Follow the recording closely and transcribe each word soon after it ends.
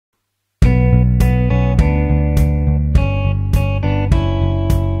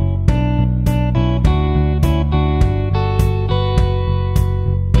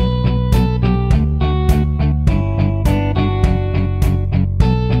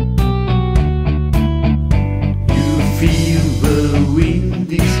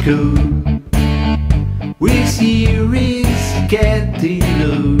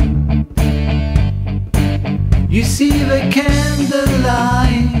antidote. You see the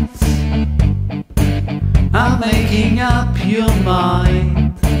candlelights are making up your mind.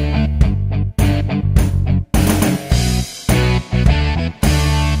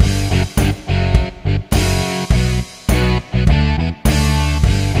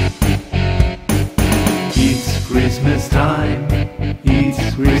 Christmas time,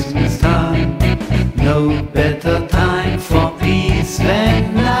 it's Christmas time. No better time for peace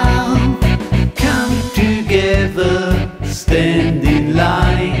than now. Come together, stand in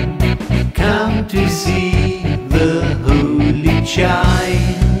line. Come to see the Holy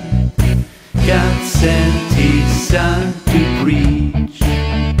Child. God sent His Son to preach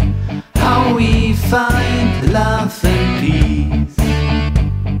how we find love and peace.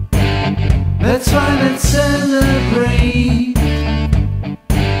 That's why let's celebrate.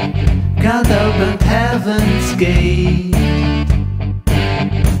 God opened heaven's gate.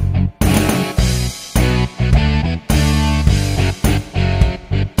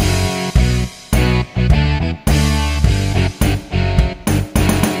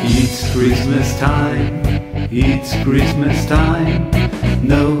 It's Christmas time, it's Christmas time.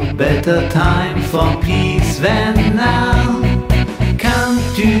 No better time for peace than now. Come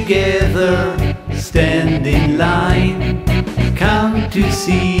together, stand in line. Come to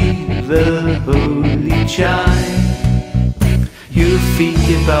see the Holy Child. You think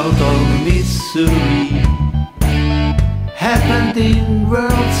about all misery happened in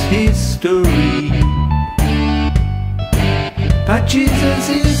world's history, but Jesus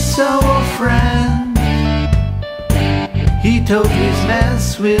is our friend. He told His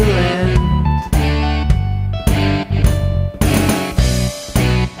mess will end.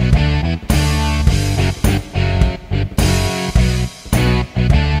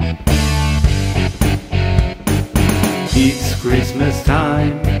 It's Christmas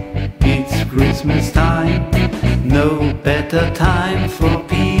time, it's Christmas time. No better time for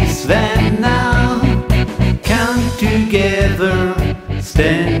peace than now. Come together,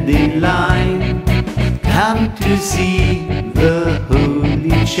 stand in line. Come to see the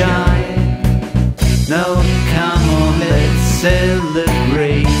Holy Child. Now come on, let's celebrate.